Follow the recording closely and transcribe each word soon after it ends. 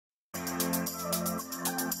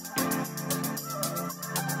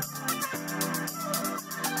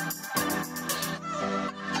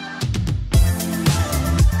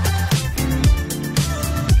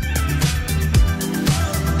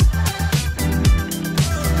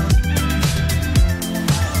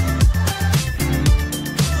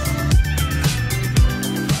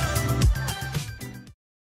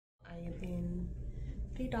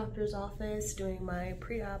doctor's office doing my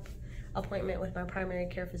pre-op appointment with my primary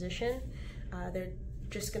care physician. They're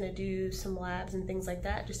just gonna do some labs and things like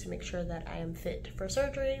that just to make sure that I am fit for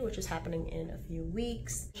surgery, which is happening in a few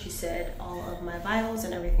weeks. She said all of my vitals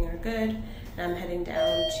and everything are good, and I'm heading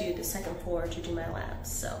down to the second floor to do my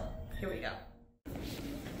labs. So here we go.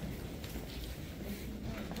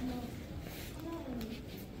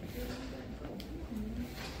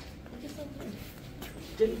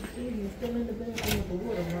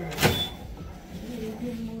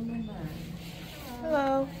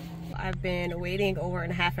 Hello. I've been waiting over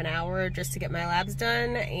half an hour just to get my labs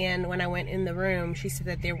done, and when I went in the room, she said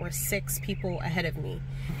that there were 6 people ahead of me.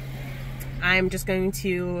 I'm just going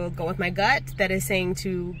to go with my gut that is saying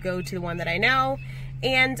to go to the one that I know,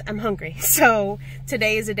 and I'm hungry. So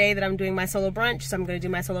today is the day that I'm doing my solo brunch, so I'm going to do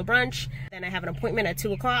my solo brunch. Then I have an appointment at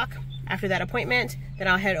 2 o'clock. After that appointment, then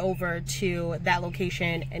I'll head over to that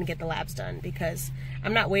location and get the labs done, because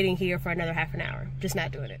I'm not waiting here for another half an hour. Just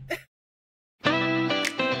not doing it.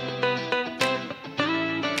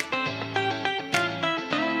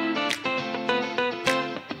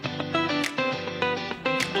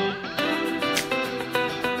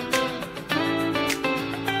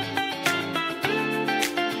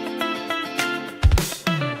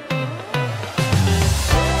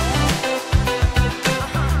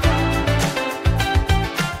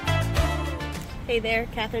 Hey there,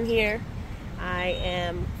 Catherine here. I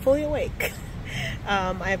am fully awake.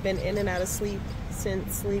 I've been in and out of sleep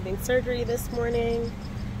since leaving surgery this morning.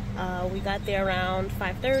 We got there around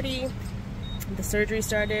 5:30. The surgery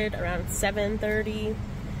started around 7:30,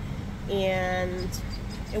 and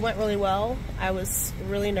it went really well. I was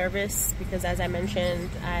really nervous because, as I mentioned,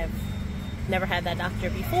 I've never had that doctor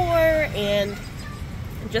before, and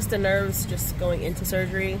just the nerves just going into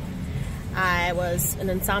surgery. I was an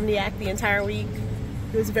insomniac the entire week.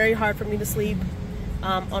 It was very hard for me to sleep.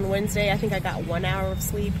 On Wednesday, I think I got 1 hour of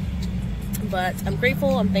sleep, but I'm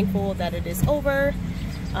grateful, I'm thankful that it is over.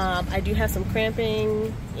 I do have some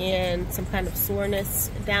cramping and some kind of soreness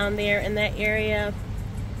down there in that area,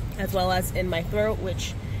 as well as in my throat,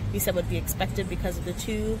 which you said would be expected because of the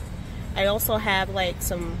tube. I also have like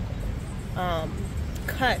some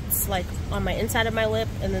cuts like on my inside of my lip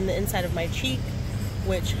and then the inside of my cheek,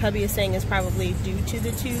 which hubby is saying is probably due to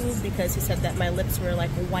the tube, because he said that my lips were like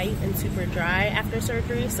white and super dry after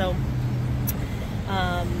surgery. So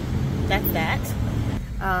that's that.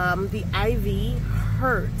 The IV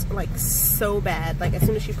hurt like so bad. Like as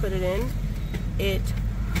soon as she put it in, it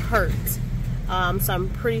hurt. So I'm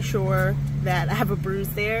pretty sure that I have a bruise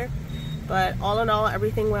there, but all in all,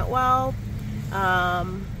 everything went well.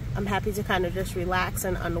 I'm happy to kind of just relax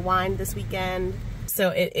and unwind this weekend. So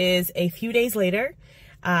it is a few days later.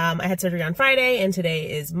 I had surgery on Friday, and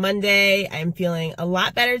today is Monday. I'm feeling a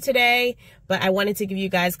lot better today, but I wanted to give you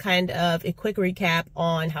guys kind of a quick recap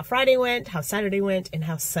on how Friday went, how Saturday went, and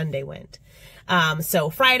how Sunday went.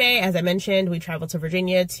 So Friday, as I mentioned, we traveled to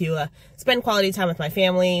Virginia to spend quality time with my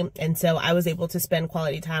family, and so I was able to spend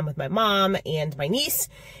quality time with my mom and my niece,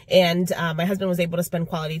 and my husband was able to spend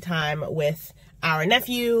quality time with our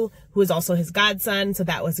nephew, who is also his godson, so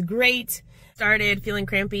that was great. Started feeling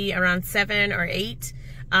crampy around 7 or 8.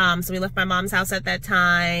 So we left my mom's house at that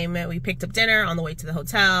time. We picked up dinner on the way to the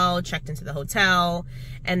hotel, checked into the hotel,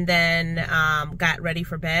 and then got ready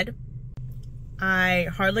for bed. I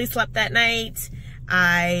hardly slept that night.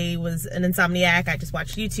 I was an insomniac. I just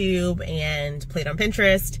watched YouTube and played on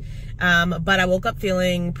Pinterest. But I woke up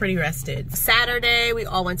feeling pretty rested. Saturday, we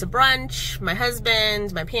all went to brunch. My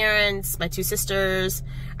husband, my parents, my 2 sisters,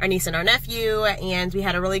 our niece and our nephew, and we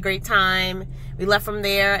had a really great time. We left from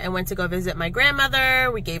there and went to go visit my grandmother.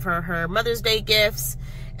 We gave her her Mother's Day gifts.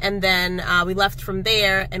 And then we left from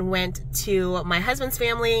there and went to my husband's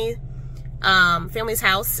family's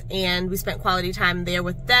house, and we spent quality time there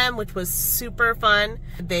with them, which was super fun.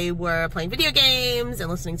 They were playing video games and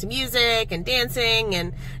listening to music and dancing,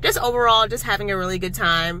 and just overall just having a really good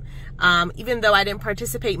time. Even though I didn't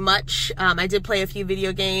participate much, I did play a few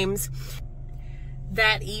video games.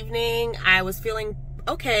 That evening I was feeling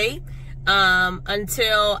okay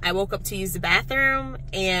until I woke up to use the bathroom,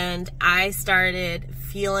 and I started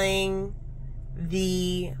feeling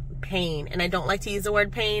the pain. And I don't like to use the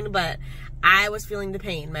word pain, but I was feeling the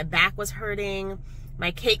pain. My back was hurting,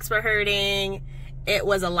 my cakes were hurting. It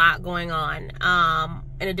was a lot going on.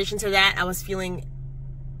 In addition to that, I was feeling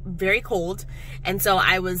very cold, and so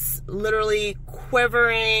I was literally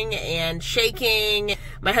quivering and shaking.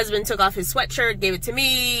 My husband took off his sweatshirt, gave it to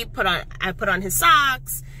me, I put on his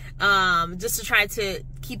socks, just to try to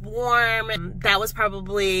keep warm. That was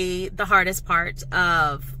probably the hardest part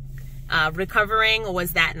of recovering,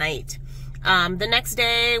 was that night. The next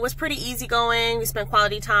day was pretty easygoing. We spent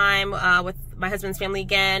quality time with my husband's family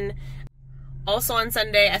again. Also on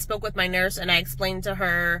Sunday, I spoke with my nurse and I explained to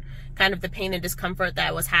her kind of the pain and discomfort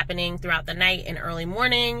that was happening throughout the night and early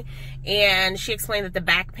morning. And she explained that the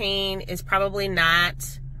back pain is probably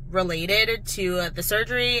not related to the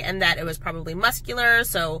surgery and that it was probably muscular.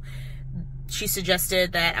 So she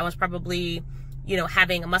suggested that I was probably, you know,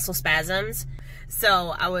 having muscle spasms.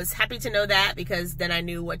 So I was happy to know that, because then I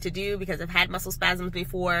knew what to do, because I've had muscle spasms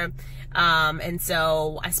before. And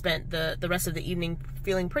so I spent the rest of the evening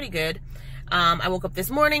feeling pretty good. I woke up this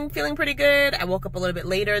morning feeling pretty good. I woke up a little bit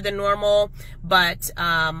later than normal, but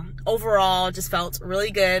overall just felt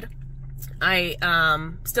really good. I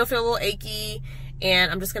still feel a little achy,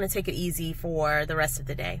 and I'm just going to take it easy for the rest of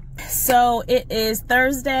the day. So it is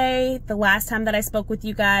Thursday. The last time that I spoke with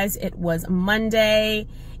you guys, it was Monday,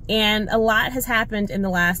 and a lot has happened in the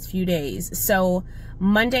last few days. So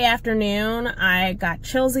Monday afternoon, I got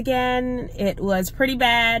chills again. It was pretty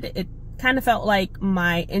bad. It kind of felt like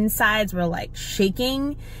my insides were like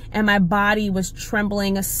shaking and my body was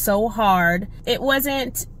trembling so hard. It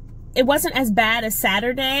wasn't as bad as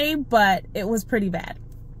Saturday, but it was pretty bad.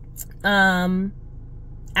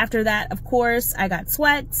 After that, of course, I got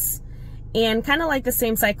sweats, and kind of like the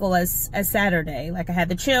same cycle as Saturday. Like I had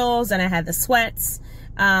the chills and I had the sweats,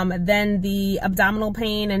 then the abdominal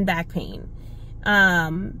pain and back pain.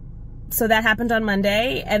 So that happened on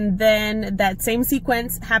Monday, and then that same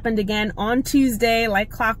sequence happened again on Tuesday, like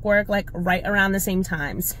clockwork, like right around the same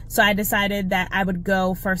times. So I decided that I would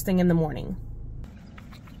go first thing in the morning.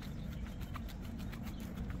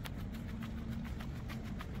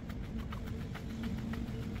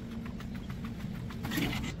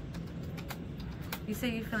 You say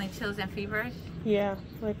you're feeling chills and feverish? Yeah,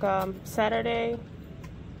 like Saturday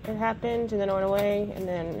it happened, and then it went away, and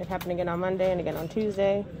then it happened again on Monday and again on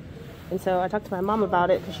Tuesday. And so I talked to my mom about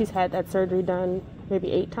it, because she's had that surgery done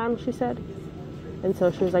maybe 8 times, she said. And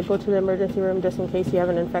so she was like, go to the emergency room just in case you have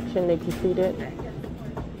an infection, they can treat it.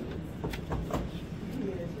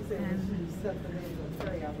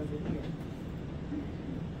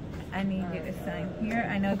 I need you to sign here.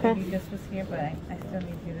 I know that you just was here, but I still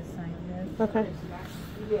need you to sign this. Okay.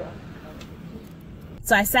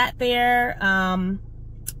 So I sat there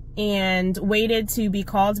and waited to be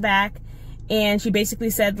called back. And she basically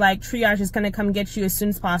said, like, triage is going to come get you as soon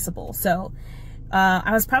as possible. So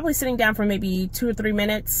I was probably sitting down for maybe 2 or 3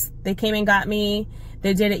 minutes. They came and got me.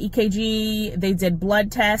 They did an EKG. They did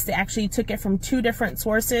blood tests. They actually took it from 2 different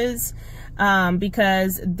sources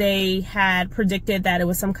because they had predicted that it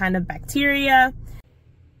was some kind of bacteria.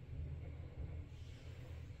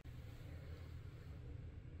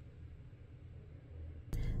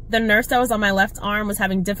 The nurse that was on my left arm was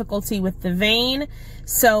having difficulty with the vein,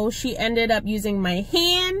 so she ended up using my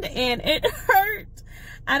hand, and it hurt.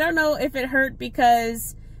 I don't know if it hurt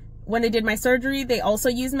because when they did my surgery, they also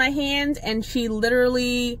used my hand, and she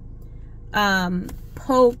literally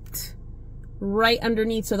poked right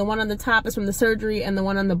underneath. So the one on the top is from the surgery, and the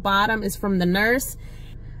one on the bottom is from the nurse.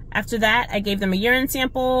 After that, I gave them a urine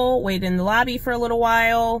sample, waited in the lobby for a little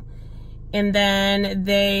while, and then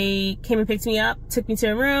they came and picked me up, took me to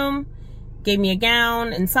a room, gave me a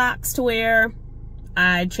gown and socks to wear.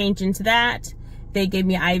 I changed into that. They gave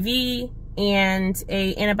me an IV and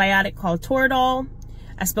an antibiotic called Toradol.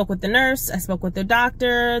 I spoke with the nurse. I spoke with the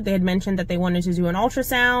doctor. They had mentioned that they wanted to do an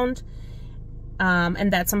ultrasound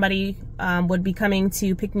and that somebody would be coming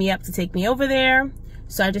to pick me up to take me over there.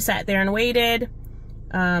 So I just sat there and waited.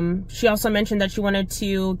 She also mentioned that she wanted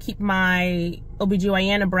to keep my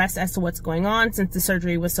OBGYN abreast as to what's going on since the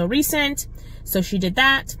surgery was so recent. So she did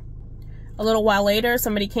that. A little while later,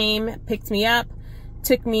 somebody came, picked me up,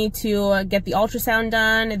 took me to get the ultrasound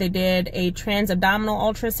done. They did a transabdominal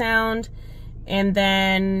ultrasound, and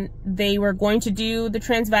then they were going to do the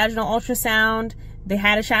transvaginal ultrasound. They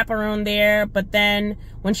had a chaperone there, but then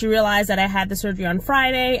when she realized that I had the surgery on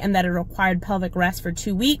Friday and that it required pelvic rest for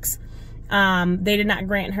 2 weeks, they did not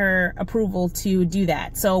grant her approval to do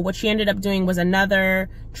that. So what she ended up doing was another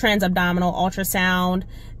transabdominal ultrasound.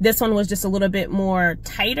 This one was just a little bit more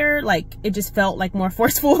tighter, like it just felt like more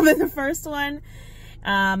forceful than the first one.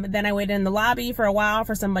 Then I waited in the lobby for a while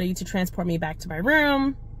for somebody to transport me back to my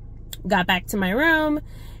room. Got back to my room,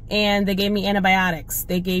 and they gave me antibiotics.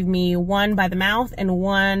 They gave me one by the mouth and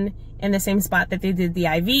one in the same spot that they did the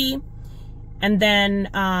IV. And then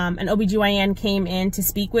an OBGYN came in to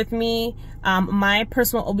speak with me. My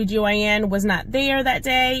personal OBGYN was not there that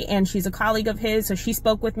day, and she's a colleague of his, so she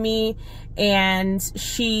spoke with me, and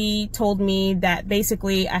she told me that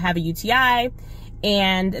basically I have a UTI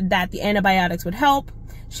and that the antibiotics would help.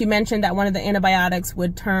 She mentioned that one of the antibiotics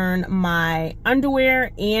would turn my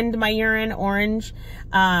underwear and my urine orange.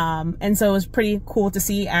 And so it was pretty cool to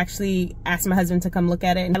see. I actually asked my husband to come look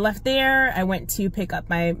at it. And I left there. I went to pick up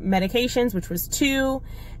my medications, which was 2.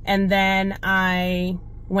 And then I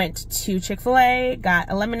went to Chick-fil-A, got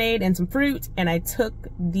a lemonade and some fruit, and I took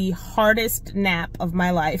the hardest nap of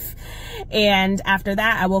my life. And after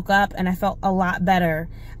that, I woke up and I felt a lot better.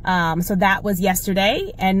 So that was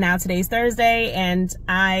yesterday, and now today's Thursday, and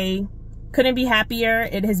I couldn't be happier.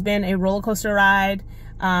 It has been a roller coaster ride,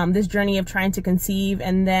 this journey of trying to conceive,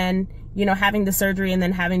 and then, you know, having the surgery and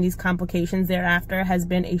then having these complications thereafter has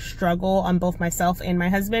been a struggle on both myself and my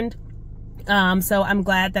husband. So I'm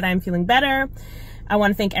glad that I'm feeling better. I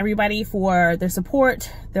want to thank everybody for their support,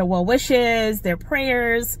 their well wishes, their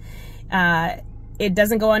prayers. It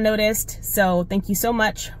doesn't go unnoticed. So thank you so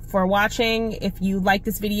much for watching. If you like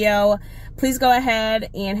this video, please go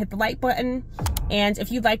ahead and hit the like button. And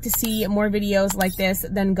if you'd like to see more videos like this,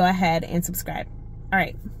 then go ahead and subscribe. All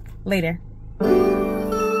right, later.